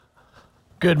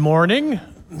Good morning.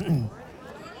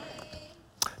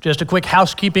 Just a quick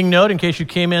housekeeping note in case you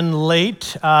came in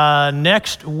late.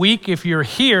 Next week, if you're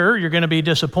here, you're going to be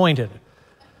disappointed.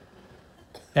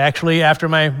 Actually, after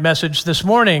my message this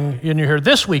morning, and you're here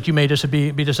this week, you may just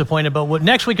be disappointed. But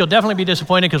next week, you'll definitely be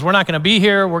disappointed because we're not going to be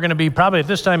here. We're going to be probably at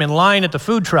this time in line at the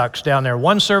food trucks down there.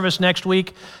 One service next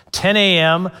week, 10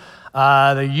 a.m.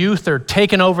 The youth are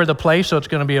taking over the place, so it's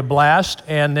going to be a blast.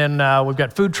 And then we've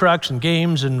got food trucks and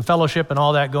games and fellowship and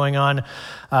all that going on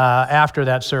after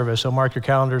that service. So mark your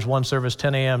calendars, one service,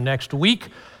 10 a.m. next week.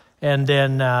 And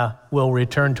then we'll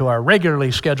return to our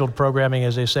regularly scheduled programming,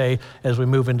 as they say, as we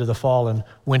move into the fall and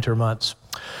winter months.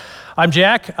 I'm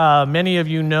Jack. Many of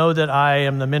you know that I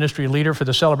am the ministry leader for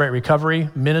the Celebrate Recovery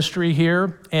ministry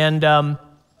here. And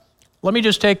let me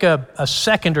just take a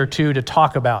second or two to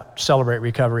talk about Celebrate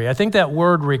Recovery. I think that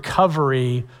word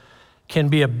recovery can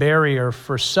be a barrier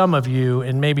for some of you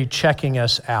in maybe checking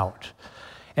us out.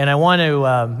 And I want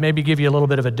to maybe give you a little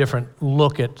bit of a different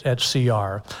look at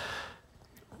CR.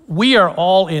 We are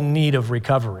all in need of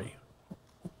recovery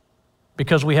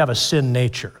because we have a sin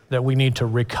nature that we need to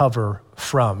recover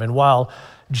from. And while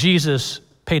Jesus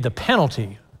paid the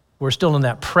penalty, we're still in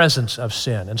that presence of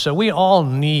sin. And so we all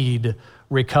need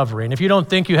recovery. And if you don't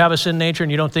think you have a sin nature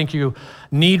and you don't think you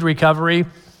need recovery,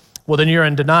 well, then you're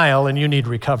in denial and you need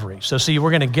recovery. So see,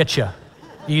 we're going to get you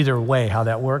either way how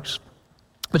that works.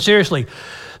 But seriously,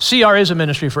 CR is a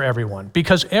ministry for everyone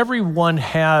because everyone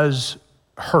has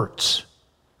hurts.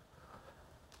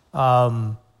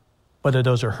 Whether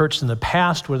those are hurts in the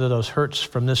past, whether those hurts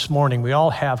from this morning, we all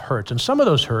have hurts. And some of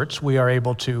those hurts we are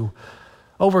able to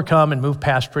overcome and move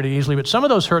past pretty easily, but some of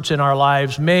those hurts in our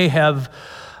lives may have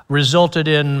resulted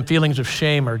in feelings of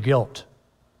shame or guilt.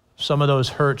 Some of those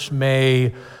hurts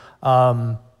may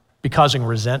be causing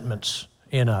resentments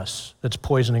in us that's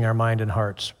poisoning our mind and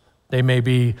hearts. They may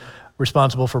be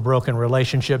responsible for broken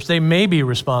relationships. They may be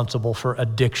responsible for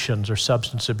addictions or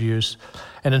substance abuse,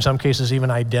 and in some cases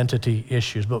even identity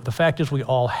issues. But the fact is we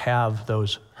all have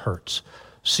those hurts.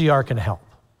 CR can help.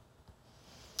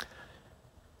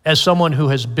 As someone who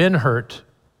has been hurt,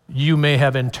 you may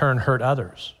have in turn hurt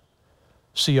others.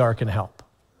 CR can help.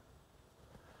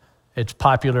 It's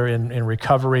popular in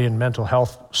recovery and mental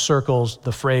health circles,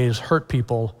 the phrase hurt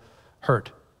people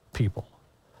hurt people.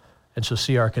 And so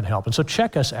CR can help. And so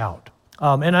check us out.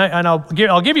 I'll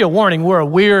give you a warning. We're a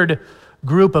weird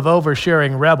group of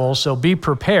oversharing rebels, so be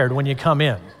prepared when you come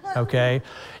in, okay?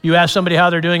 You ask somebody how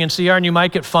they're doing in CR, and you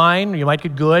might get fine, you might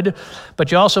get good,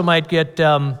 but you also might get,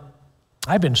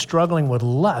 I've been struggling with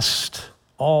lust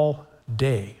all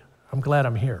day. I'm glad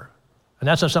I'm here. And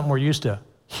that's not something we're used to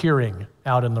hearing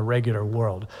out in the regular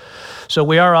world. So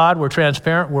we are odd, we're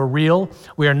transparent, we're real.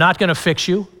 We are not going to fix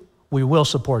you. We will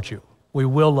support you. We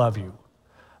will love you.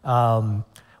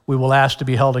 We will ask to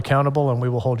be held accountable, and we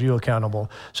will hold you accountable.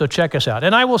 So check us out.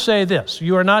 And I will say this,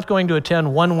 you are not going to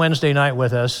attend one Wednesday night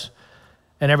with us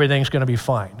and everything's going to be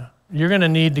fine. You're going to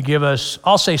need to give us,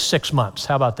 I'll say 6 months.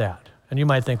 How about that? And you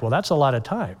might think, well, that's a lot of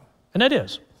time. And it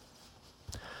is.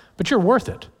 But you're worth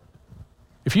it.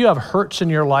 If you have hurts in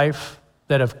your life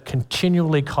that have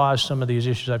continually caused some of these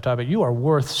issues I've talked about, you are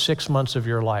worth 6 months of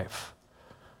your life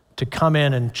to come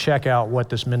in and check out what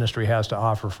this ministry has to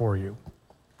offer for you.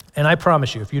 And I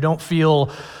promise you, if you don't feel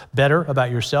better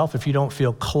about yourself, if you don't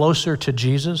feel closer to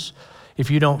Jesus, if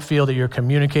you don't feel that you're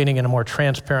communicating in a more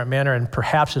transparent manner, and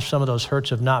perhaps if some of those hurts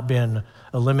have not been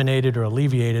eliminated or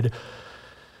alleviated,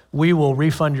 we will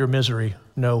refund your misery,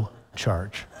 no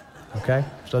charge, okay?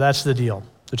 So that's the deal.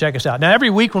 So check us out. Now, every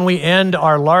week when we end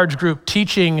our large group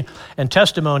teaching and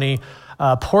testimony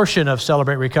portion of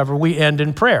Celebrate Recovery, we end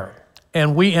in prayer.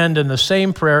 And we end in the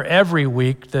same prayer every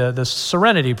week, the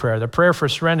serenity prayer, the prayer for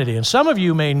serenity. And some of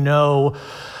you may know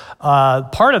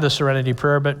part of the serenity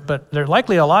prayer, but there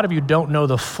likely a lot of you don't know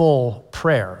the full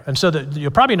prayer. And so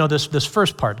you'll probably know this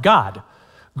first part. God,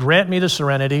 grant me the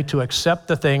serenity to accept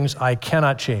the things I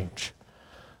cannot change,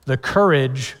 the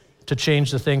courage to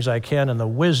change the things I can, and the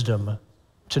wisdom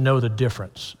to know the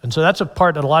difference. And so that's a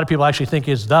part that a lot of people actually think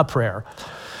is the prayer.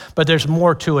 But there's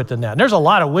more to it than that. And there's a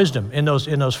lot of wisdom in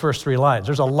those first 3 lines.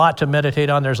 There's a lot to meditate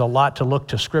on. There's a lot to look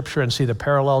to Scripture and see the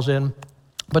parallels in.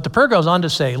 But the prayer goes on to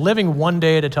say, living one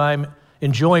day at a time,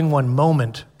 enjoying one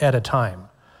moment at a time,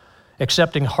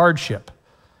 accepting hardship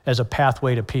as a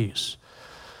pathway to peace,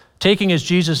 taking as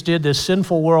Jesus did this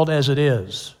sinful world as it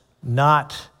is,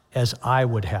 not as I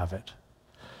would have it,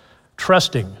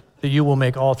 trusting that you will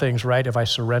make all things right if I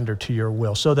surrender to your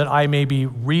will, so that I may be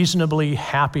reasonably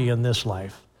happy in this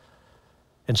life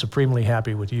and supremely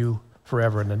happy with you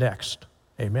forever in the next.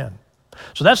 Amen.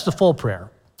 So that's the full prayer.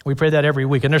 We pray that every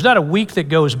week. And there's not a week that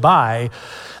goes by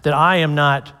that I am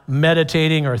not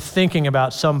meditating or thinking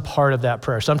about some part of that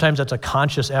prayer. Sometimes that's a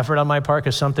conscious effort on my part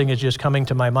because something is just coming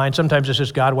to my mind. Sometimes it's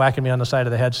just God whacking me on the side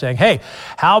of the head saying, hey,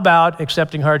 how about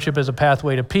accepting hardship as a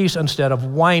pathway to peace instead of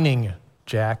whining,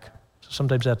 Jack?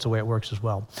 Sometimes that's the way it works as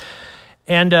well.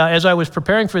 And as I was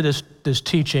preparing for this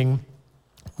teaching,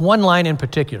 one line in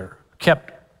particular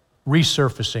kept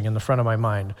resurfacing in the front of my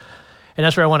mind. And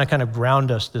that's where I want to kind of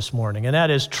ground us this morning. And that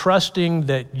is trusting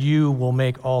that you will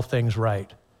make all things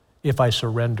right if I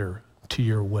surrender to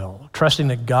your will. Trusting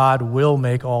that God will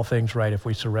make all things right if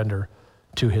we surrender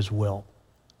to his will.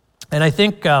 And I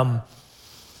think, at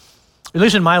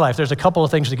least in my life, there's a couple of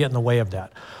things that get in the way of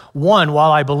that. One,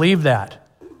 while I believe that,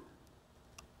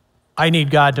 I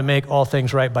need God to make all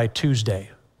things right by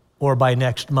Tuesday or by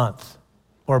next month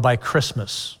or by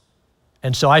Christmas.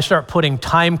 And so I start putting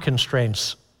time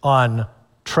constraints on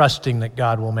trusting that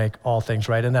God will make all things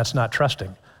right, and that's not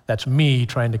trusting. That's me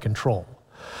trying to control.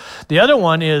 The other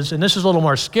one is, and this is a little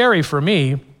more scary for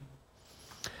me,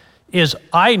 is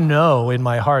I know in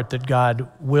my heart that God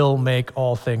will make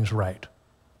all things right.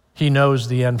 He knows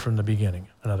the end from the beginning,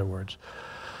 in other words.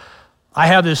 I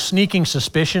have this sneaking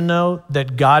suspicion, though,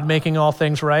 that God making all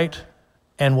things right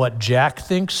and what Jack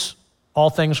thinks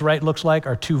all things right looks like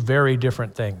are two very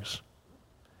different things.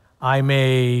 I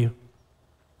may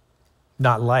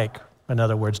not like, in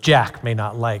other words, Jack may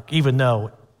not like, even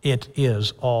though it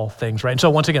is all things right. And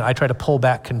so once again, I try to pull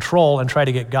back control and try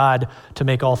to get God to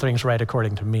make all things right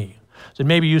according to me. So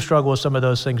maybe you struggle with some of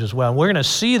those things as well. And we're going to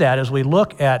see that as we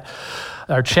look at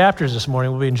our chapters this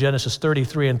morning. We'll be in Genesis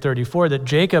 33 and 34, that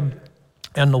Jacob,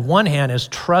 on the one hand, is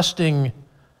trusting,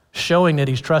 showing that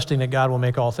he's trusting that God will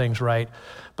make all things right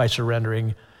by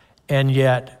surrendering, and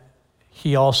yet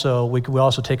we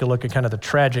also take a look at kind of the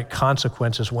tragic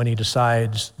consequences when he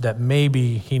decides that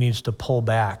maybe he needs to pull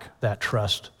back that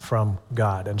trust from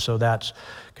God. And so that's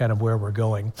kind of where we're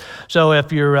going. So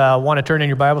if you want to turn in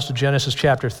your Bibles to Genesis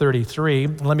chapter 33,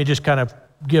 let me just kind of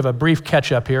give a brief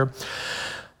catch up here.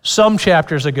 Some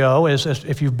chapters ago, as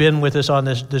if you've been with us on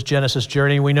this Genesis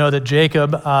journey, we know that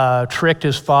Jacob tricked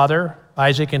his father,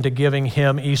 Isaac, into giving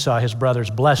him, Esau, his brother's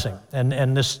blessing.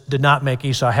 And this did not make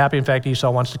Esau happy. In fact, Esau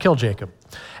wants to kill Jacob.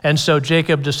 And so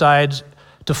Jacob decides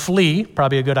to flee,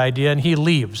 probably a good idea, and he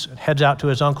leaves, heads out to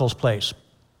his uncle's place.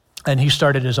 And he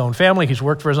started his own family. He's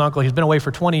worked for his uncle. He's been away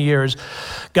for 20 years.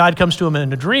 God comes to him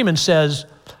in a dream and says,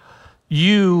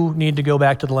 you need to go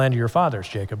back to the land of your fathers,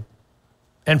 Jacob.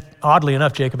 And oddly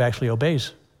enough, Jacob actually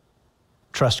obeys.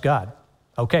 Trust God.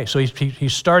 Okay, so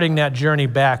he's starting that journey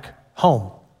back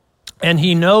home. And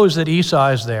he knows that Esau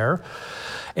is there.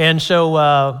 And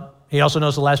so he also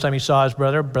knows the last time he saw his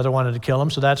brother wanted to kill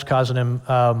him. So that's causing him,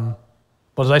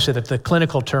 as I say, that the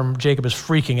clinical term, Jacob is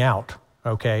freaking out,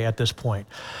 okay, at this point.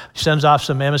 He sends off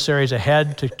some emissaries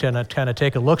ahead to kind of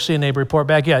take a look-see, and they report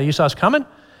back, yeah, Esau's coming,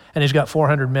 and he's got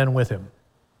 400 men with him.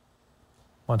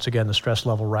 Once again, the stress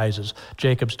level rises.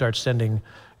 Jacob starts sending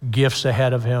gifts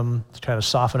ahead of him to kind of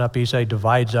soften up Esau. He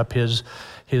divides up his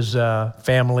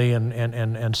family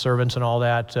and servants and all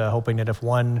that, hoping that if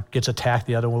one gets attacked,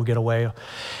 the other will get away.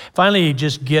 Finally, he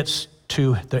just gets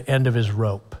to the end of his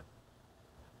rope,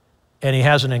 and he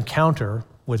has an encounter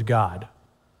with God.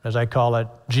 As I call it,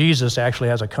 Jesus actually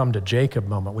has a come to Jacob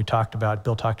moment.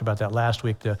 Bill talked about that last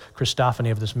week, the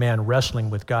Christophany of this man wrestling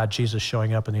with God, Jesus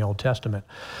showing up in the Old Testament.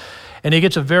 And he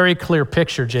gets a very clear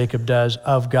picture, Jacob does,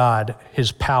 of God,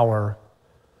 his power,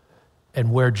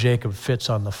 and where Jacob fits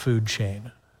on the food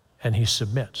chain. And he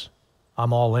submits.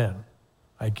 I'm all in.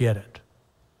 I get it.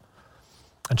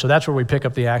 And so that's where we pick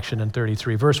up the action in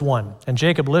 33. Verse 1, and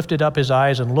Jacob lifted up his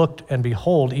eyes and looked, and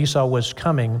behold, Esau was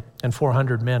coming, and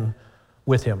 400 men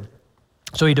with him.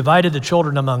 So he divided the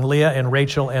children among Leah and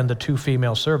Rachel and the two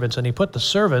female servants, and he put the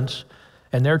servants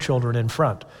and their children in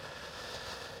front.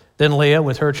 Then Leah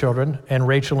with her children, and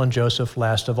Rachel and Joseph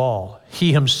last of all.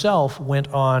 He himself went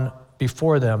on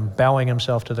before them, bowing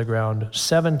himself to the ground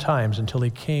 7 times until he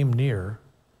came near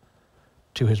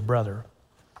to his brother.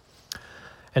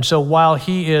 And so while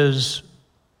he is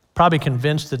probably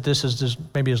convinced that this is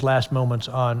maybe his last moments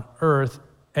on earth,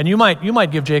 and you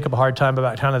might give Jacob a hard time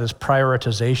about kind of this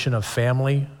prioritization of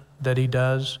family that he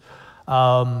does.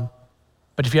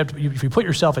 But if you put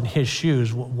yourself in his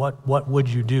shoes, what would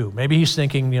you do? Maybe he's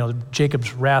thinking,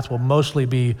 Jacob's wrath will mostly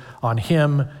be on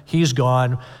him. He's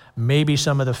gone. Maybe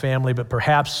some of the family, but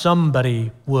perhaps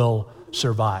somebody will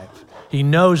survive. He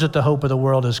knows that the hope of the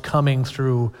world is coming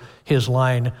through his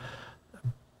line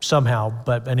somehow,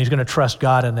 and he's going to trust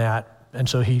God in that. And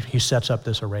so he sets up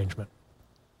this arrangement.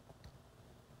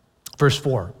 Verse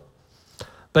 4,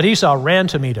 but Esau ran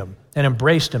to meet him and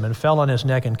embraced him and fell on his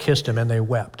neck and kissed him, and they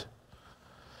wept.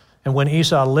 And when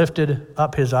Esau lifted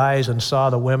up his eyes and saw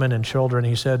the women and children,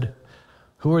 he said,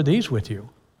 "Who are these with you?"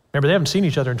 Remember, they haven't seen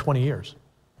each other in 20 years.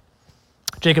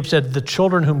 Jacob said, "The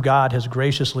children whom God has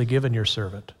graciously given your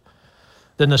servant."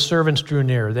 Then the servants drew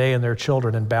near, they and their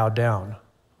children, and bowed down.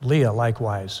 Leah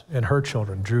likewise and her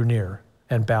children drew near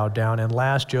and bowed down. And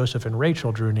last, Joseph and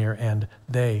Rachel drew near, and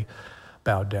they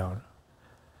bowed down.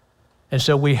 And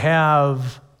so we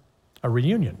have a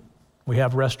reunion. We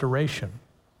have restoration.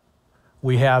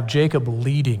 We have Jacob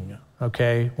leading,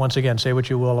 okay? Once again, say what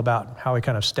you will about how he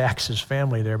kind of stacks his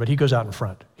family there, but he goes out in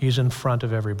front. He's in front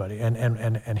of everybody,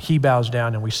 and he bows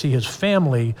down, and we see his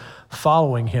family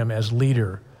following him as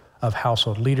leader of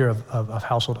household, leader of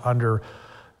household under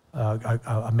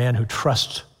a man who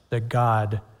trusts that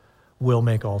God will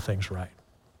make all things right.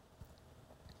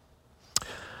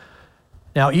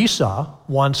 Now, Esau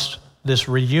wants this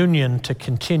reunion to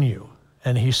continue.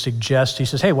 And he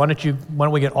says, hey, why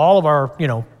don't we get all of our,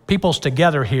 peoples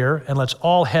together here, and let's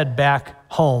all head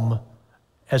back home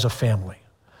as a family.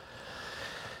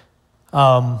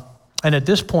 And at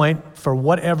this point, for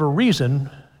whatever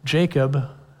reason, Jacob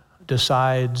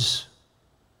decides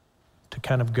to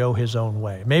kind of go his own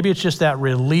way. Maybe it's just that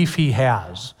relief he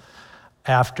has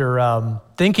after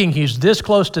thinking he's this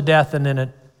close to death, and then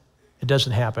it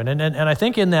doesn't happen. And I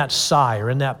think in that sigh,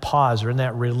 or in that pause, or in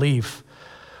that relief,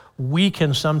 we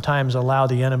can sometimes allow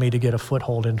the enemy to get a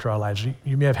foothold into our lives.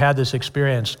 You may have had this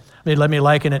experience. Let me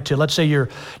liken it to, let's say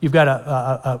you've got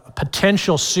a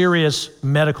potential serious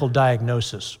medical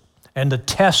diagnosis, and the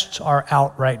tests are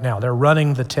out right now. They're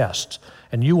running the tests,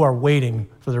 and you are waiting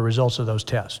for the results of those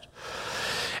tests.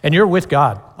 And you're with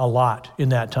God a lot in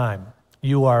that time.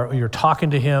 You're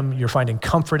talking to him, you're finding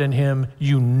comfort in him,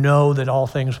 you know that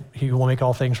he will make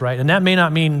all things right. And that may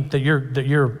not mean that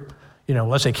you're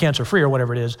let's say cancer-free or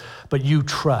whatever it is, but you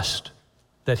trust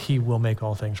that he will make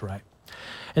all things right.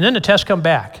 And then the tests come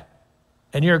back,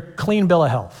 and you're a clean bill of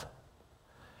health,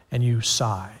 and you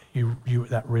sigh, you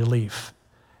that relief.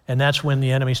 And that's when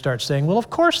the enemy starts saying, well, of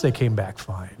course they came back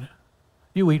fine.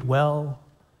 You eat well,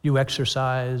 you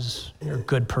exercise, you're a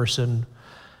good person,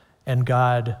 and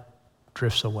God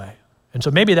drifts away. And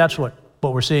so maybe that's what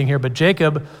we're seeing here, but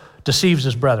Jacob deceives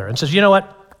his brother and says, you know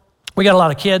what? We got a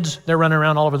lot of kids. They're running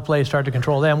around all over the place, hard to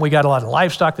control them. We got a lot of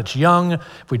livestock that's young.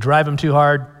 If we drive them too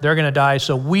hard, they're going to die.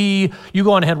 So you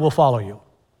go on ahead, we'll follow you.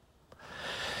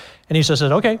 And he says,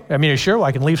 okay, you're sure? Well,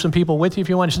 I can leave some people with you if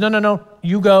you want. He says, no,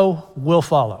 you go, we'll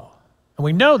follow. And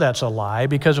we know that's a lie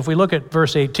because if we look at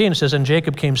verse 18, it says, and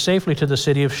Jacob came safely to the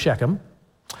city of Shechem,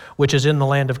 which is in the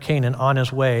land of Canaan, on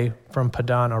his way from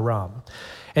Padan Aram.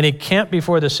 And he camped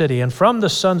before the city, and from the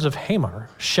sons of Hamor,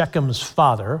 Shechem's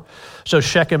father, so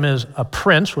Shechem is a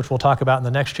prince, which we'll talk about in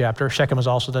the next chapter. Shechem is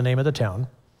also the name of the town.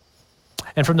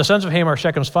 And from the sons of Hamor,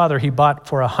 Shechem's father, he bought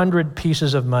for 100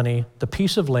 pieces of money the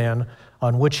piece of land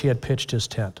on which he had pitched his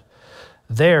tent.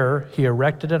 There he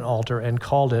erected an altar and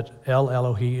called it El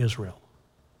Elohe Israel.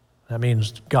 That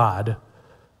means God,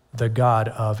 the God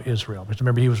of Israel. Because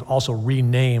remember, he was also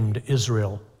renamed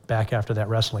Israel back after that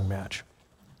wrestling match.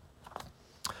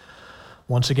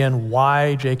 Once again,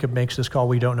 why Jacob makes this call,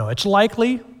 we don't know. It's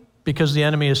likely because the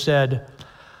enemy has said,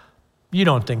 you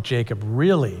don't think Jacob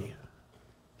really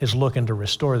is looking to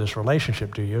restore this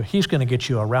relationship, do you? He's going to get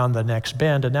you around the next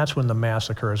bend, and that's when the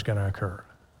massacre is going to occur.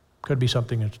 Could be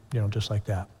something, just like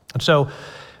that. And so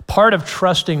part of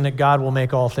trusting that God will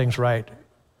make all things right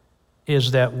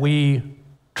is that we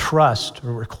trust,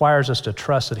 or requires us to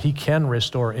trust that he can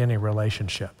restore any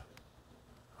relationship.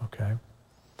 Okay?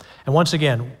 And once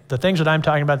again, the things that I'm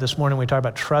talking about this morning, we talk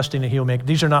about trusting that he'll make,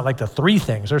 these are not like the three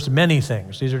things. There's many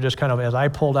things. These are just kind of, as I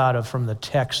pulled out from the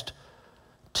text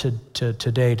to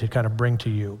today to kind of bring to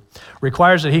you.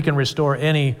 Requires that he can restore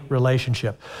any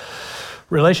relationship.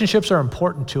 Relationships are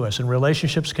important to us, and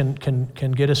relationships can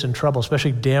get us in trouble,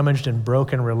 especially damaged and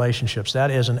broken relationships.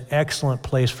 That is an excellent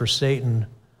place for Satan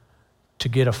to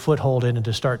get a foothold in and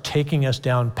to start taking us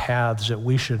down paths that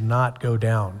we should not go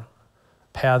down.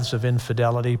 Paths of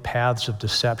infidelity, paths of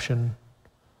deception,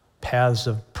 paths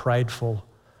of prideful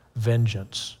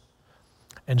vengeance.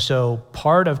 And so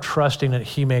part of trusting that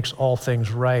he makes all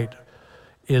things right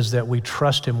is that we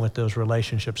trust him with those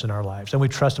relationships in our lives. And we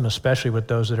trust him especially with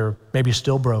those that are maybe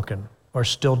still broken or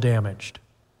still damaged.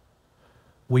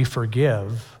 We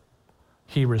forgive,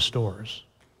 he restores.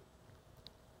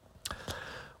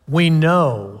 We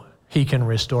know he can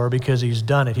restore because he's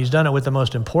done it. He's done it with the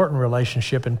most important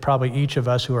relationship in probably each of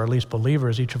us who are at least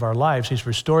believers, each of our lives. He's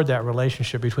restored that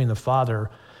relationship between the Father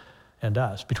and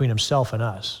us, between himself and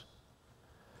us.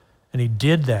 And he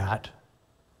did that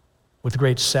with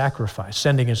great sacrifice,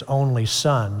 sending his only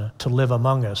son to live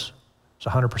among us. It's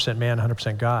 100% man,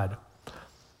 100% God.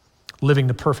 Living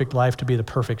the perfect life to be the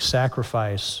perfect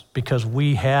sacrifice because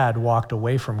we had walked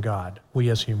away from God, we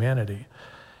as humanity.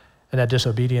 And that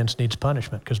disobedience needs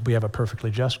punishment because we have a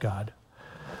perfectly just God.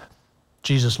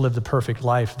 Jesus lived the perfect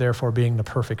life, therefore being the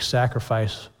perfect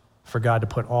sacrifice for God to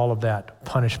put all of that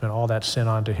punishment, all that sin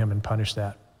onto him and punish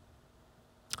that.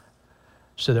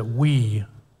 So that we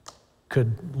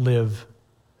could live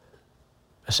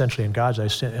essentially in God's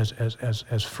eyes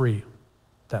as free,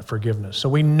 that forgiveness. So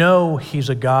we know he's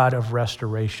a God of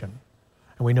restoration.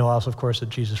 And we know also, of course, that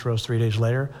Jesus rose 3 days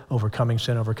later, overcoming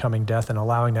sin, overcoming death, and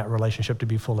allowing that relationship to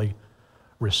be fully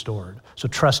restored. So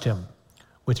trust him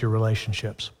with your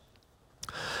relationships.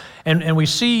 And we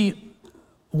see,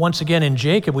 once again in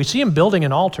Jacob, we see him building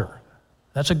an altar.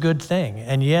 That's a good thing.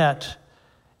 And yet,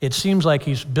 it seems like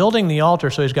he's building the altar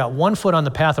so he's got one foot on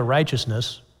the path of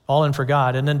righteousness, all in for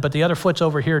God, but the other foot's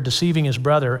over here deceiving his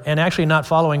brother and actually not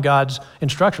following God's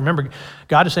instruction. Remember,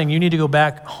 God is saying you need to go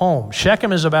back home.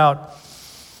 Shechem is about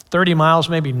 30 miles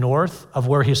maybe north of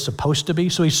where he's supposed to be,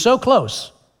 so he's so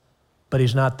close, but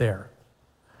he's not there.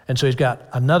 And so he's got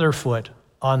another foot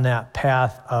on that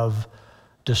path of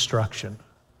destruction.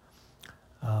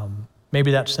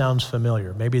 Maybe that sounds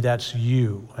familiar. Maybe that's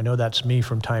you. I know that's me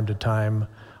from time to time,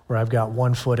 where I've got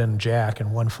one foot in Jack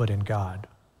and one foot in God.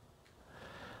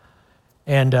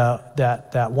 And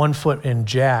that one foot in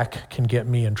Jack can get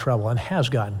me in trouble and has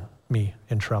gotten me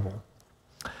in trouble.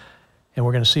 And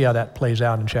we're going to see how that plays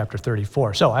out in chapter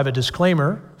 34. So I have a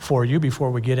disclaimer for you before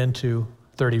we get into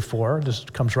 34. This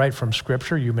comes right from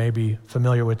Scripture. You may be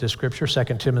familiar with this Scripture. 2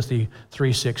 Timothy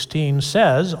 3:16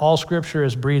 says, all Scripture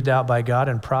is breathed out by God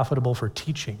and profitable for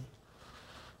teaching,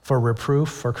 for reproof,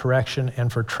 for correction,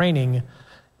 and for training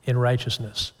in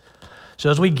righteousness. So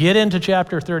as we get into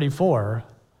chapter 34,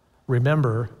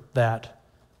 remember that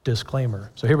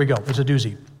disclaimer. So here we go. It's a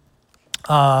doozy.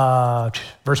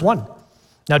 Verse 1.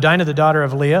 Now Dinah, the daughter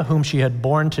of Leah, whom she had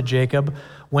borne to Jacob,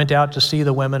 went out to see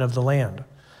the women of the land.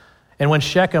 And when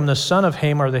Shechem, the son of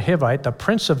Hamor the Hivite, the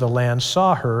prince of the land,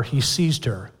 saw her, he seized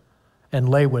her and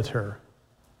lay with her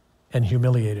and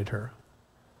humiliated her.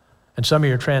 And some of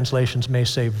your translations may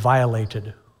say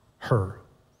violated her.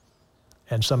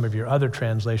 And some of your other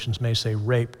translations may say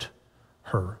raped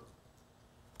her.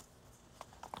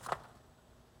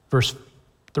 Verse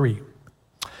 3.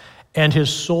 And his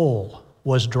soul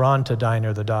was drawn to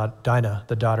Dinah,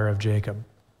 the daughter of Jacob.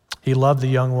 He loved the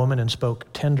young woman and spoke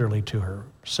tenderly to her.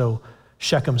 So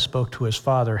Shechem spoke to his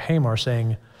father Hamor,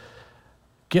 saying,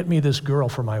 get me this girl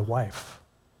for my wife.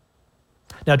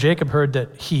 Now Jacob heard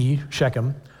that he,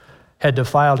 Shechem, had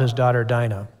defiled his daughter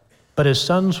Dinah, but his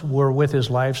sons were with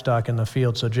his livestock in the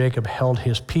field, so Jacob held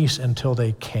his peace until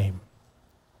they came.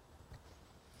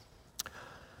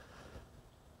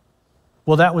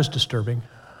 Well, that was disturbing.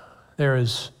 There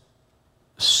is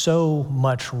so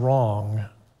much wrong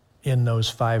in those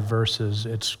 5 verses,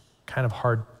 it's kind of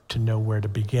hard to know where to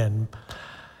begin. And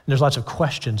there's lots of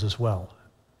questions as well.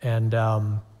 And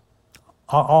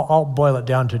I'll boil it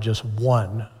down to just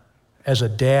one. As a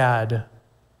dad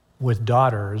with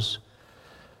daughters,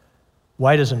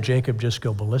 why doesn't Jacob just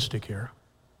go ballistic here?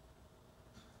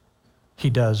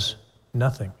 He does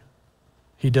nothing.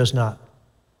 He does not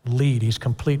lead. He's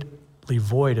completely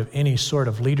void of any sort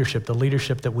of leadership, the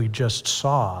leadership that we just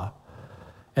saw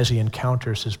as he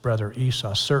encounters his brother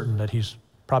Esau, certain that he's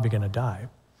probably going to die.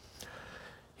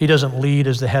 He doesn't lead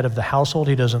as the head of the household.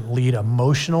 He doesn't lead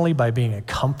emotionally by being a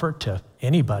comfort to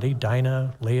anybody,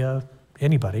 Dinah, Leah,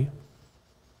 anybody.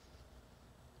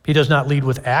 He does not lead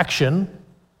with action.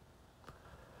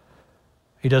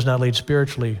 He does not lead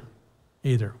spiritually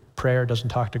either. Prayer, doesn't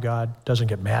talk to God, doesn't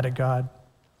get mad at God.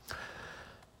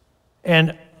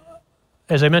 And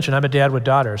as I mentioned, I'm a dad with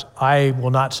daughters. I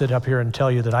will not sit up here and tell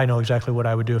you that I know exactly what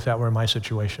I would do if that were my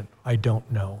situation. I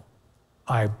don't know.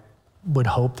 I would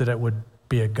hope that it would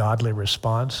be a godly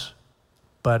response,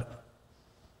 but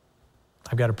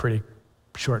I've got a pretty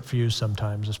short fuse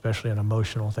sometimes, especially on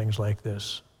emotional things like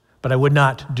this. But I would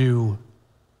not do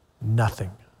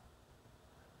nothing.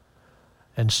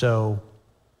 And so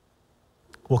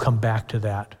we'll come back to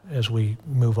that as we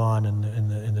move on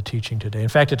in the teaching today. In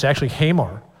fact, it's actually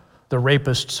Hamor, the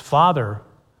rapist's father,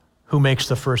 who makes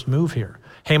the first move here.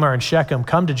 Hamor and Shechem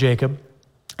come to Jacob,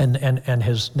 and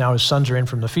now his sons are in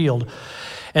from the field,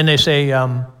 and they say,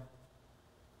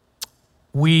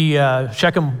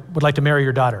 Shechem would like to marry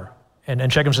your daughter.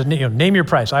 And Shechem says, name your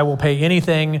price. I will pay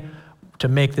anything to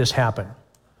make this happen.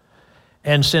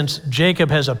 And since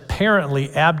Jacob has apparently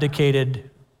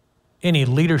abdicated any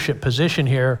leadership position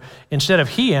here. Instead of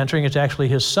he answering, it's actually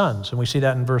his sons. And we see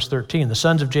that in verse 13. The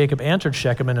sons of Jacob answered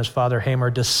Shechem and his father Hamor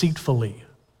deceitfully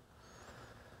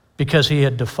because he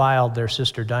had defiled their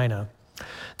sister Dinah.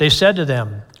 They said to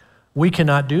them, we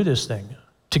cannot do this thing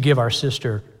to give our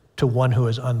sister to one who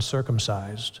is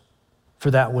uncircumcised,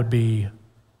 for that would be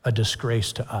a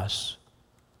disgrace to us.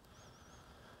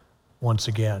 Once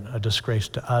again, a disgrace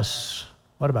to us.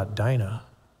 What about Dinah?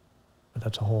 But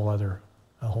that's a whole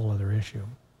other issue.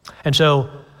 And so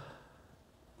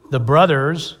the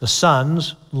brothers, the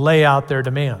sons, lay out their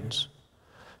demands.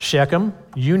 Shechem,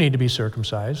 you need to be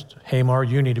circumcised. Hamor,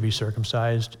 you need to be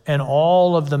circumcised. And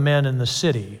all of the men in the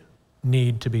city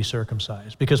need to be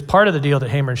circumcised. Because part of the deal that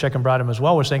Hamor and Shechem brought him as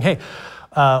well was saying, hey,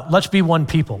 let's be one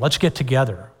people. Let's get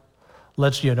together.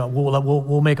 Let's,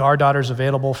 we'll make our daughters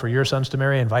available for your sons to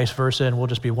marry and vice versa, and we'll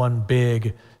just be one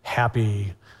big,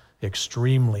 happy,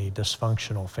 extremely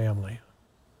dysfunctional family.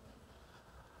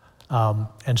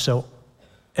 And so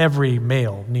every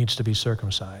male needs to be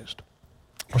circumcised.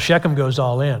 Well, Shechem goes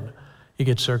all in. He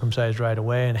gets circumcised right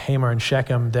away, and Hamor and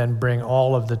Shechem then bring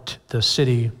all of the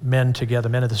city men together,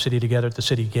 men of the city together at the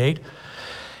city gate,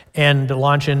 and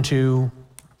launch into,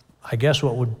 I guess,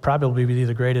 what would probably be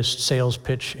the greatest sales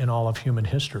pitch in all of human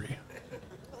history.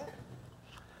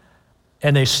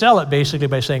 And they sell it basically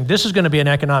by saying, this is going to be an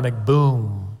economic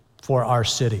boom for our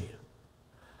city.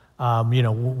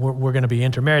 We're going to be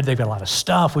intermarried. They've got a lot of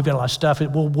stuff. We've got a lot of stuff.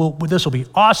 This will be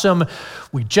awesome.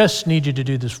 We just need you to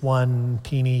do this one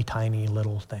teeny tiny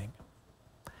little thing.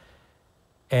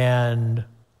 And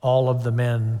all of the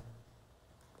men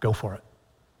go for it.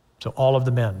 So all of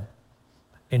the men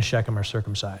in Shechem are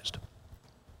circumcised.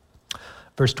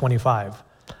 Verse 25.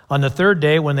 On the third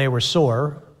day when they were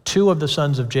sore, two of the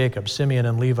sons of Jacob, Simeon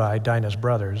and Levi, Dinah's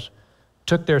brothers,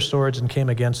 took their swords and came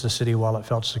against the city while it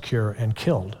felt secure and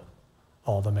killed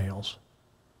all the males.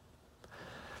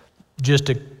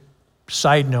 Just a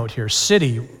side note here,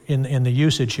 city in the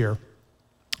usage here,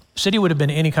 city would have been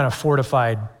any kind of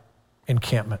fortified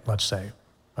encampment, let's say,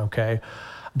 okay?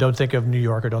 Don't think of New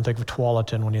York or don't think of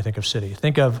Tualatin when you think of city.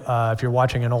 Think of if you're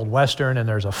watching an old Western and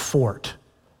there's a fort,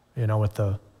 with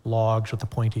the logs, with the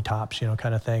pointy tops,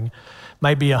 kind of thing.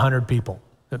 Might be 100 people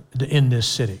in this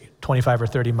city. 25 or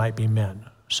 30 might be men.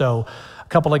 So a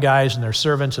couple of guys and their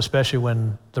servants, especially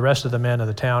when the rest of the men of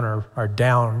the town are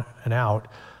down and out,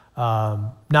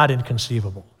 not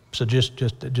inconceivable. So just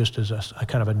as a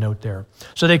kind of a note there.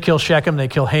 So they kill Shechem, they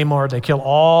kill Hamor, they kill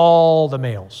all the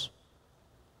males.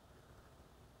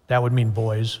 That would mean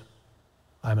boys,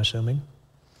 I'm assuming.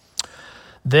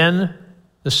 Then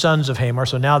the sons of Hamor,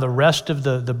 so now the rest of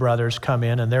the brothers come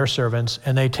in and their servants,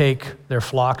 and they take their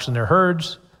flocks and their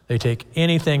herds, they take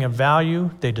anything of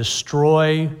value, they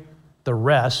destroy the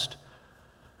rest,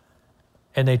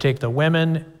 and they take the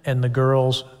women and the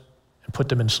girls and put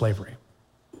them in slavery.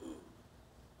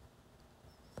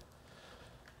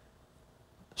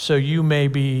 So you may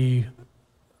be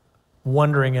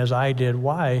wondering, as I did,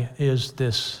 why is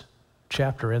this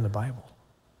chapter in the Bible?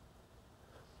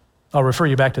 I'll refer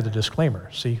you back to the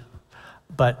disclaimer, see?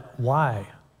 But why?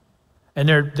 And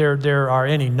there are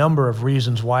any number of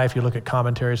reasons why, if you look at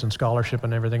commentaries and scholarship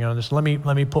and everything on this. Let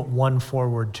me put one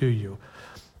forward to you.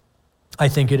 I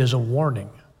think it is a warning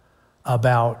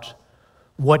about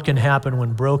what can happen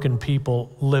when broken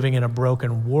people living in a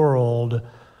broken world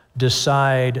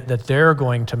decide that they're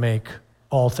going to make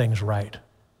all things right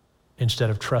instead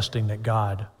of trusting that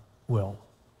God will.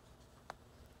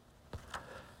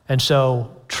 And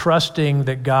so trusting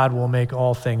that God will make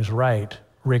all things right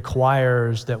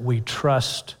requires that we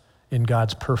trust in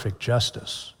God's perfect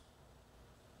justice,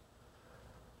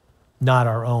 not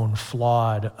our own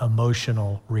flawed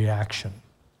emotional reaction.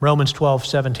 Romans 12,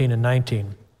 17 and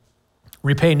 19.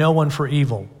 Repay no one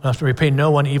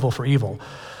evil for evil,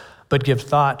 but give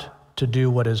thought to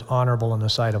do what is honorable in the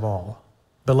sight of all.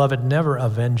 Beloved, never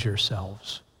avenge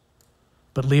yourselves,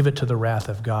 but leave it to the wrath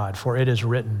of God, for it is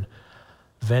written,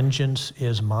 vengeance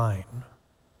is mine.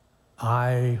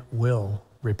 I will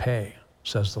repay,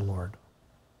 says the Lord.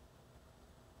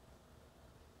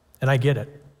 And I get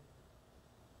it.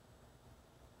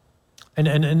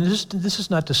 And this is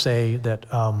not to say that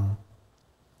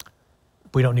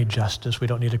we don't need justice, we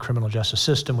don't need a criminal justice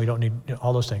system, we don't need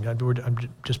all those things. I'm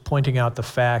just pointing out the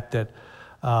fact that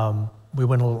we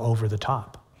went a little over the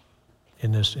top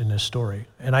in this story.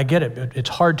 And I get it. It's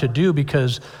hard to do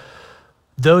because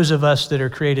those of us that are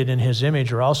created in his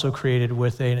image are also created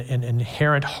with an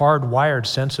inherent hardwired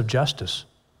sense of justice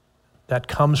that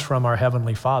comes from our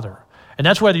Heavenly Father. And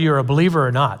that's whether you're a believer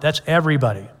or not. That's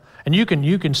everybody. And you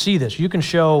can see this. You can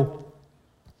show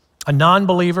a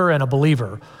non-believer and a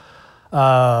believer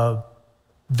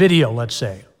video, let's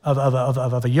say,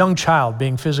 of a young child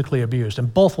being physically abused,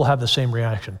 and both will have the same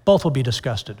reaction. Both will be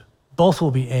disgusted. Both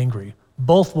will be angry.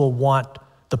 Both will want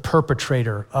the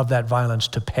perpetrator of that violence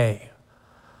to pay.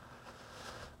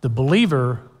 The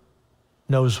believer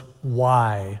knows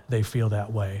why they feel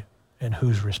that way and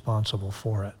who's responsible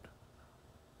for it.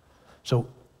 So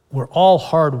we're all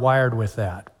hardwired with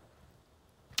that.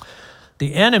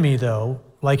 The enemy, though,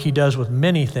 like he does with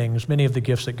many things, many of the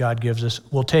gifts that God gives us,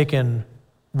 will take and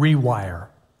rewire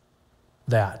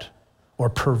that or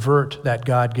pervert that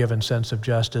God-given sense of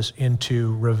justice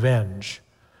into revenge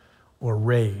or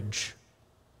rage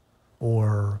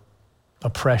or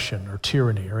oppression or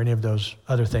tyranny or any of those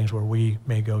other things where we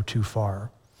may go too far.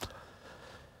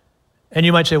 And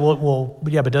you might say, well,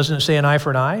 yeah, but doesn't it say an eye for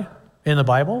an eye in the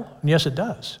Bible? And yes, it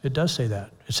does. It does say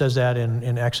that. It says that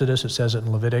in Exodus. It says it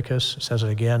in Leviticus. It says it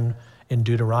again in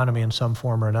Deuteronomy in some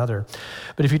form or another.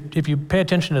 But if you pay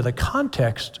attention to the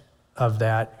context of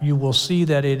that, you will see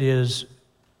that it is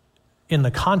in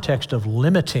the context of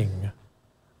limiting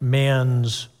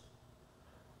man's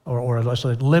or let's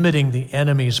say limiting the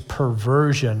enemy's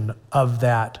perversion of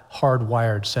that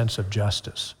hardwired sense of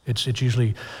justice. It's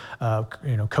usually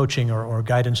coaching or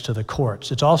guidance to the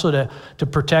courts. It's also to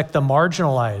protect the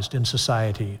marginalized in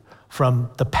society from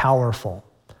the powerful,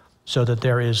 so that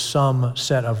there is some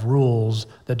set of rules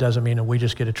that doesn't mean that we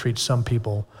just get to treat some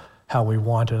people how we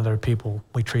want and other people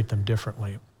we treat them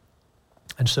differently.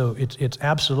 And so it's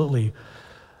absolutely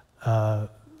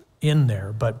in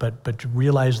there, but to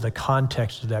realize the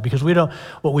context of that, because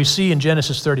what we see in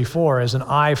Genesis 34 is an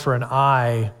eye for an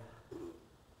eye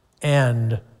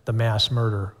and the mass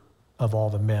murder of all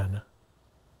the men.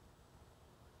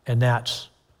 And that's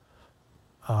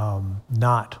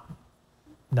not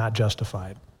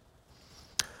justified.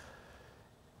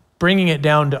 Bringing it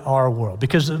down to our world,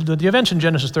 because the events in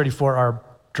Genesis 34 are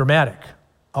dramatic,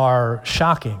 are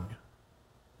shocking.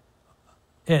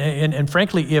 And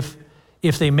frankly,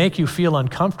 if they make you feel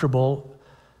uncomfortable,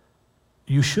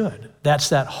 you should. That's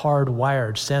that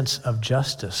hardwired sense of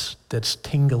justice that's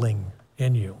tingling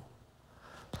in you.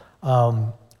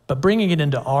 But bringing it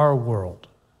into our world,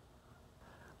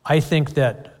 I think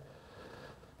that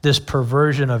this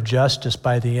perversion of justice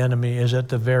by the enemy is at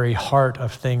the very heart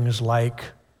of things like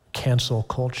cancel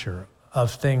culture,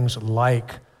 of things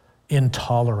like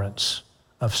intolerance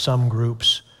of some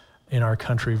groups in our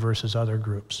country versus other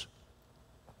groups.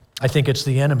 I think it's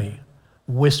the enemy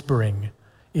whispering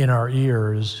in our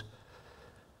ears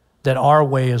that our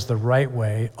way is the right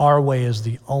way, our way is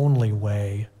the only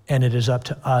way, and it is up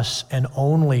to us and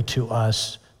only to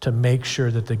us to make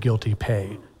sure that the guilty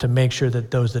pay, to make sure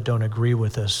that those that don't agree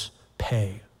with us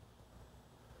pay.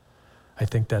 I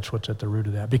think that's what's at the root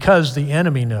of that. Because the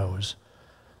enemy knows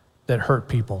that hurt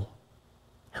people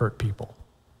hurt people.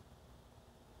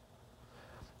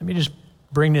 Let me just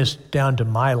bring this down to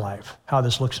my life, how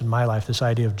this looks in my life, this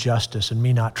idea of justice and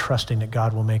me not trusting that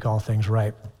God will make all things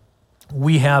right.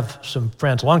 We have some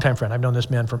friends, a longtime friend. I've known this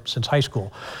man since high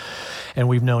school. And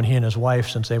we've known he and his wife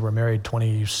since they were married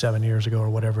 27 years ago or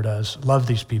whatever it is. Love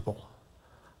these people.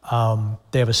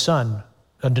 They have a son,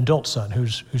 an adult son,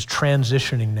 who's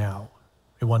transitioning now.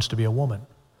 He wants to be a woman.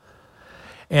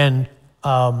 And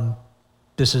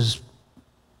this is,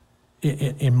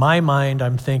 in my mind,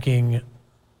 I'm thinking,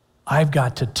 I've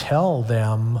got to tell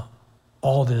them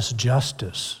all this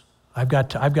justice. I've got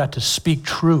to speak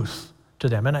truth to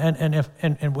them.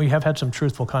 And we have had some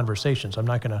truthful conversations. I'm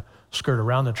not going to skirt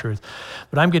around the truth.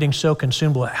 But I'm getting so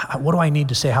consumed with, what do I need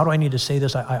to say? How do I need to say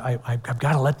this? I've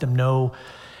got to let them know.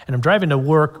 And I'm driving to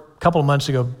work a couple of months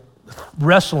ago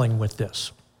wrestling with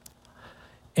this.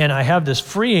 And I have this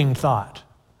freeing thought,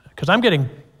 because I'm getting,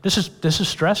 this is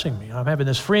stressing me. I'm having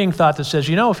this freeing thought that says,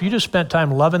 if you just spent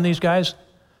time loving these guys,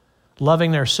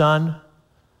 loving their son,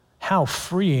 how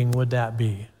freeing would that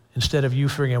be? Instead of you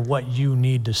figuring out what you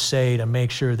need to say to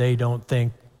make sure they don't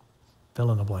think,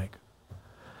 fill in the blank.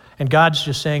 And God's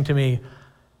just saying to me,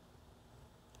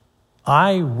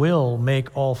 I will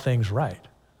make all things right.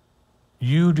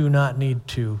 You do not need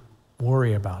to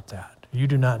worry about that. You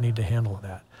do not need to handle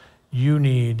that. You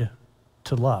need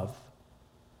to love.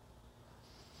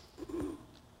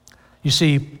 You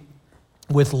see,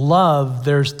 with love,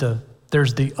 there's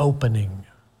the opening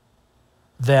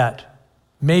that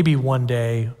maybe one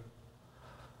day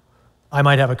I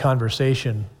might have a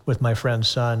conversation with my friend's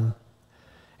son,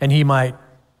 and he might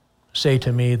say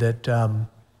to me that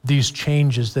these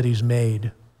changes that he's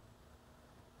made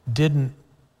didn't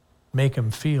make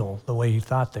him feel the way he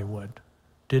thought they would,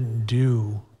 didn't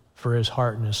do for his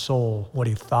heart and his soul what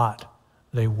he thought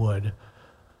they would.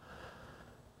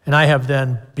 And I have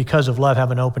then, because of love,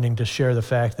 have an opening to share the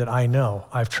fact that I know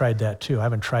I've tried that too. I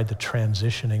haven't tried the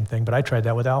transitioning thing, but I tried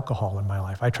that with alcohol in my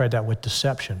life. I tried that with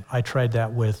deception. I tried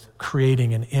that with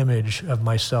creating an image of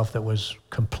myself that was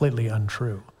completely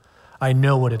untrue. I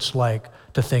know what it's like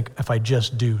to think if I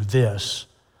just do this,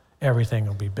 everything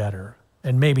will be better.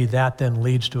 And maybe that then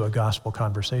leads to a gospel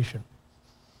conversation.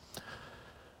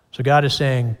 So God is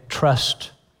saying,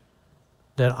 trust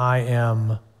that I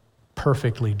am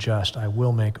perfectly just. I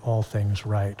will make all things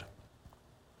right.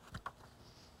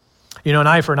 You know, an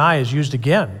eye for an eye is used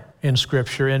again in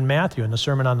Scripture in Matthew, in the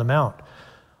Sermon on the Mount,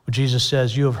 where Jesus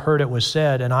says, you have heard it was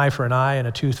said, an eye for an eye and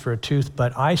a tooth for a tooth,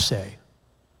 but I say,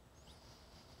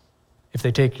 if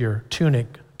they take your tunic,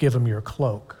 give them your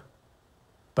cloak.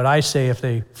 But I say, if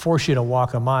they force you to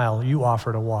walk a mile, you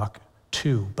offer to walk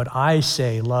 2. But I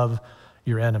say, love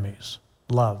your enemies.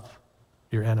 Love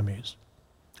your enemies.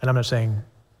 And I'm not saying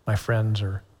my friends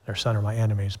or their son are my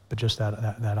enemies, but just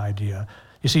that idea.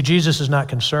 You see, Jesus is not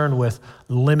concerned with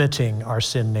limiting our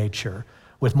sin nature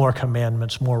with more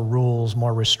commandments, more rules,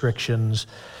 more restrictions,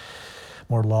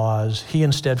 more laws. He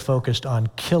instead focused on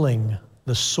killing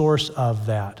the source of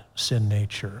that sin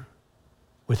nature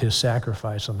with his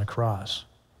sacrifice on the cross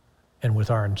and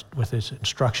with his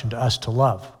instruction to us to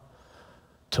love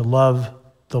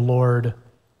the Lord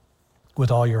with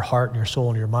all your heart and your soul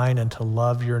and your mind, and to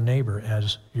love your neighbor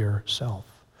as yourself.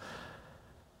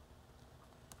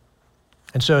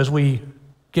 And so as we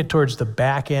get towards the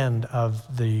back end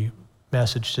of the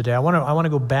message today, I want to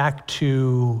go back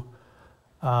to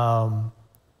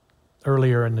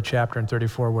earlier in the chapter in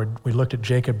 34 where we looked at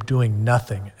Jacob doing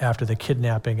nothing after the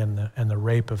kidnapping and the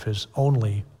rape of his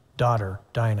only daughter,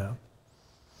 Dinah.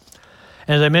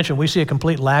 And as I mentioned, we see a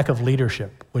complete lack of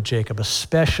leadership with Jacob,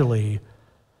 especially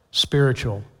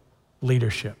spiritual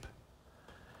leadership.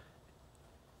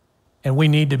 And we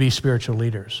need to be spiritual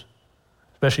leaders,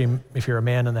 especially if you're a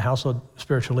man in the household,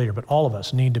 spiritual leader, but all of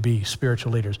us need to be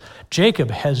spiritual leaders.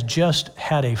 Jacob has just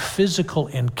had a physical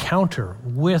encounter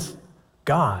with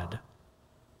God,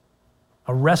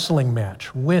 a wrestling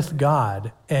match with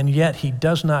God, and yet he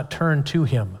does not turn to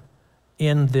him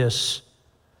in this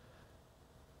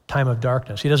time of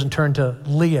darkness. He doesn't turn to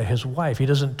Leah, his wife. He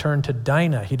doesn't turn to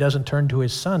Dinah. He doesn't turn to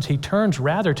his sons. He turns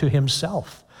rather to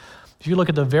himself. If you look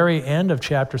at the very end of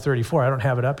chapter 34, I don't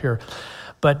have it up here,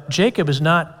 but Jacob is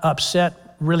not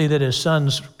upset really that his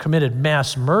sons committed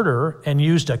mass murder and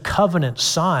used a covenant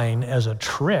sign as a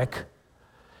trick.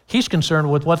 He's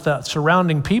concerned with what the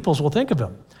surrounding peoples will think of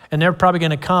him. And they're probably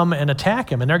going to come and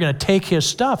attack him, and they're going to take his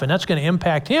stuff, and that's going to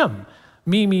impact him.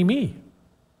 Me.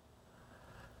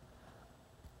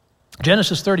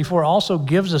 Genesis 34 also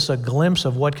gives us a glimpse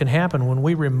of what can happen when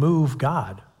we remove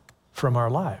God from our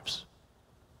lives.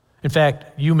 In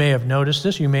fact, you may have noticed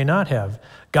this, you may not have.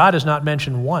 God is not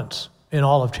mentioned once in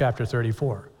all of chapter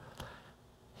 34.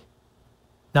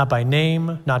 Not by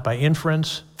name, not by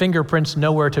inference, fingerprints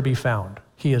nowhere to be found.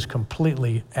 He is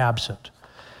completely absent.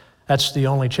 That's the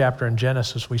only chapter in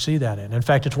Genesis we see that in. In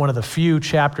fact, it's one of the few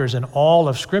chapters in all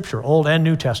of Scripture, Old and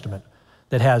New Testament,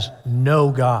 that has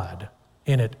no God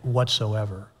in it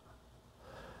whatsoever.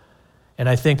 And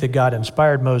I think that God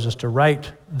inspired Moses to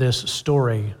write this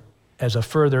story as a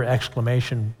further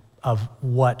exclamation of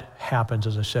what happens,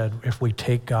 as I said, if we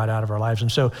take God out of our lives.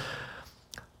 And so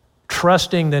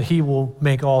trusting that he will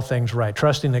make all things right,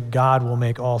 trusting that God will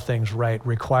make all things right,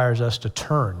 requires us to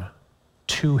turn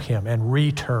to him and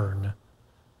return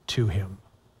to him.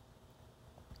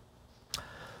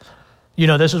 You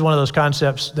know, this is one of those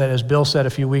concepts that, as Bill said a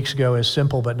few weeks ago, is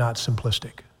simple but not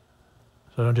simplistic.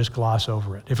 So don't just gloss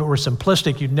over it. If it were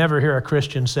simplistic, you'd never hear a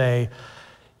Christian say,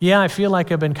 yeah, I feel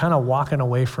like I've been kind of walking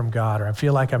away from God, or I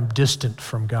feel like I'm distant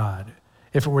from God.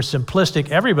 If it were simplistic,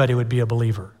 everybody would be a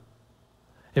believer.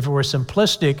 If it were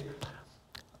simplistic,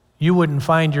 you wouldn't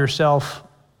find yourself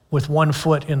with one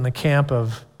foot in the camp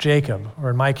of Jacob, or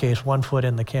in my case, one foot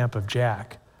in the camp of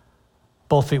Jack.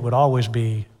 Both feet would always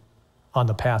be on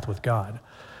the path with God.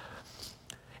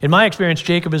 In my experience,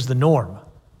 Jacob is the norm,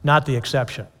 not the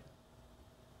exception.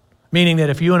 Meaning that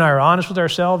if you and I are honest with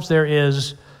ourselves, there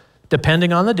is,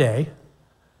 depending on the day,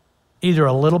 either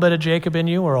a little bit of Jacob in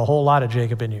you or a whole lot of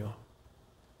Jacob in you.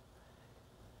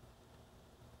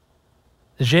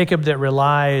 The Jacob that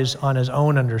relies on his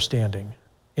own understanding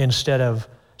instead of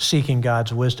seeking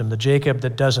God's wisdom. The Jacob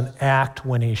that doesn't act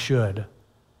when he should,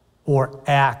 or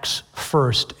acts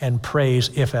first and prays,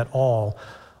 if at all,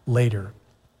 later.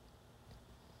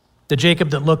 The Jacob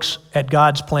that looks at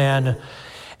God's plan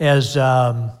as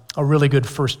a really good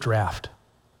first draft,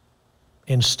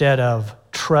 instead of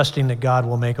trusting that God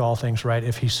will make all things right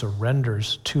if he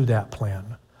surrenders to that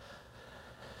plan.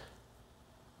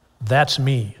 That's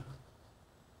me.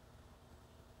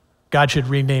 God should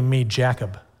rename me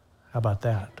Jacob. How about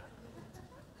that?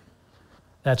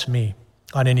 That's me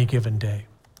on any given day.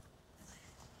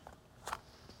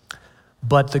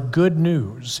 But the good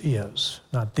news is,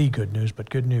 not the good news, but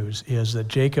good news is that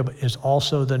Jacob is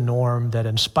also the norm, that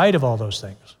in spite of all those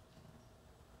things,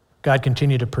 God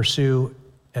continued to pursue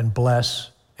and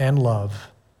bless and love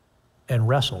and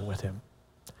wrestle with him,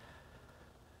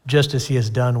 just as he has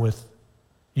done with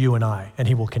you and I, and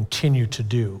he will continue to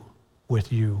do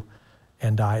with you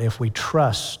and I if we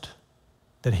trust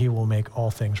that he will make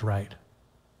all things right,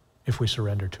 if we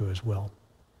surrender to his will.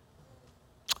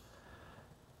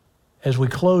 As we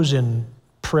close in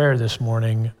prayer this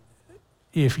morning,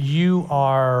 if you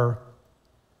are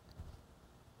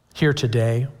here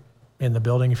today in the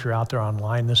building, if you're out there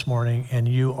online this morning, and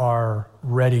you are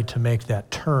ready to make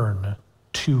that turn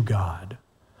to God,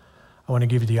 I want to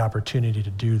give you the opportunity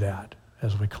to do that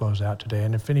as we close out today.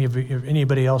 And if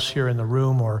anybody else here in the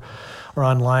room or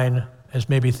online is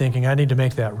maybe thinking, I need to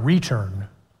make that return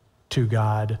to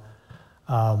God,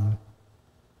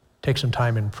 take some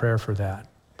time in prayer for that.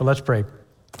 But let's pray.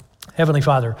 Heavenly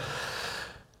Father,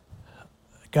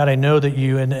 God, I know that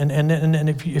you, and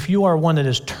if you are one that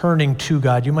is turning to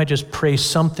God, you might just pray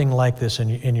something like this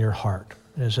in your heart.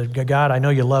 It says, God, I know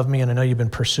you love me, and I know you've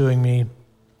been pursuing me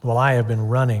while I have been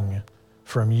running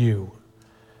from you.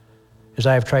 As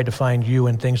I have tried to find you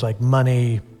in things like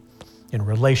money, in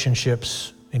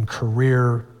relationships, in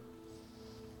career,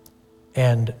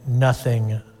 and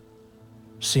nothing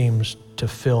seems to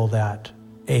fill that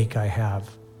ache I have.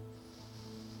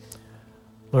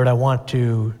 Lord, I want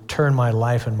to turn my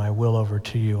life and my will over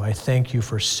to you. I thank you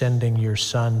for sending your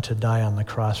Son to die on the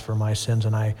cross for my sins,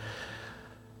 and I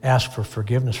ask for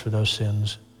forgiveness for those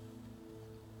sins.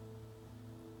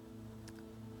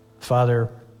 Father,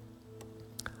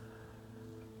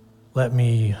 let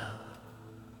me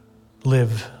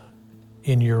live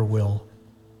in your will,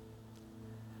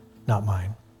 not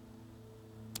mine.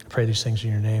 I pray these things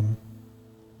in your name.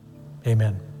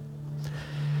 Amen.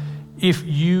 If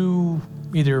you're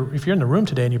in the room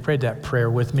today and you prayed that prayer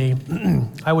with me,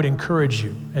 I would encourage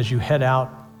you as you head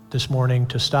out this morning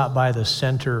to stop by the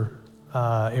center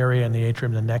area in the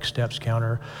atrium, the Next Steps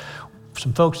counter.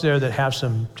 Some folks there that have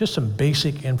some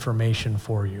basic information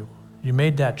for you. You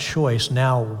made that choice,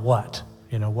 now what?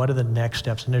 What are the next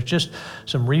steps? And there's just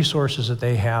some resources that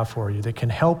they have for you that can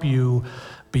help you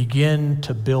begin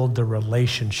to build the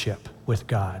relationship with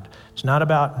God. It's not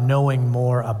about knowing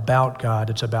more about God,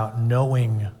 it's about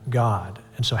knowing God.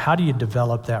 And so how do you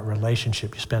develop that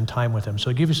relationship? You spend time with him.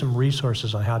 So I'll give you some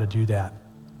resources on how to do that.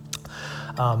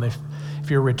 If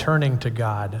you're returning to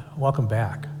God, welcome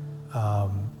back.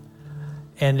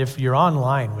 And if you're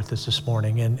online with us this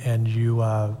morning and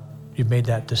you've made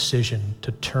that decision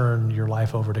to turn your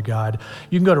life over to God,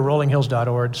 you can go to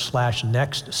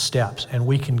rollinghills.org/nextsteps, and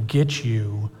we can get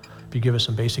you, if you give us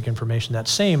some basic information, that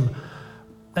same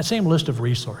list of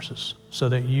resources so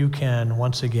that you can,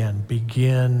 once again,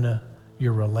 begin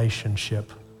your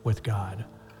relationship with God.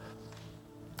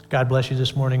 God bless you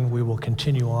this morning. We will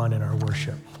continue on in our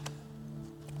worship.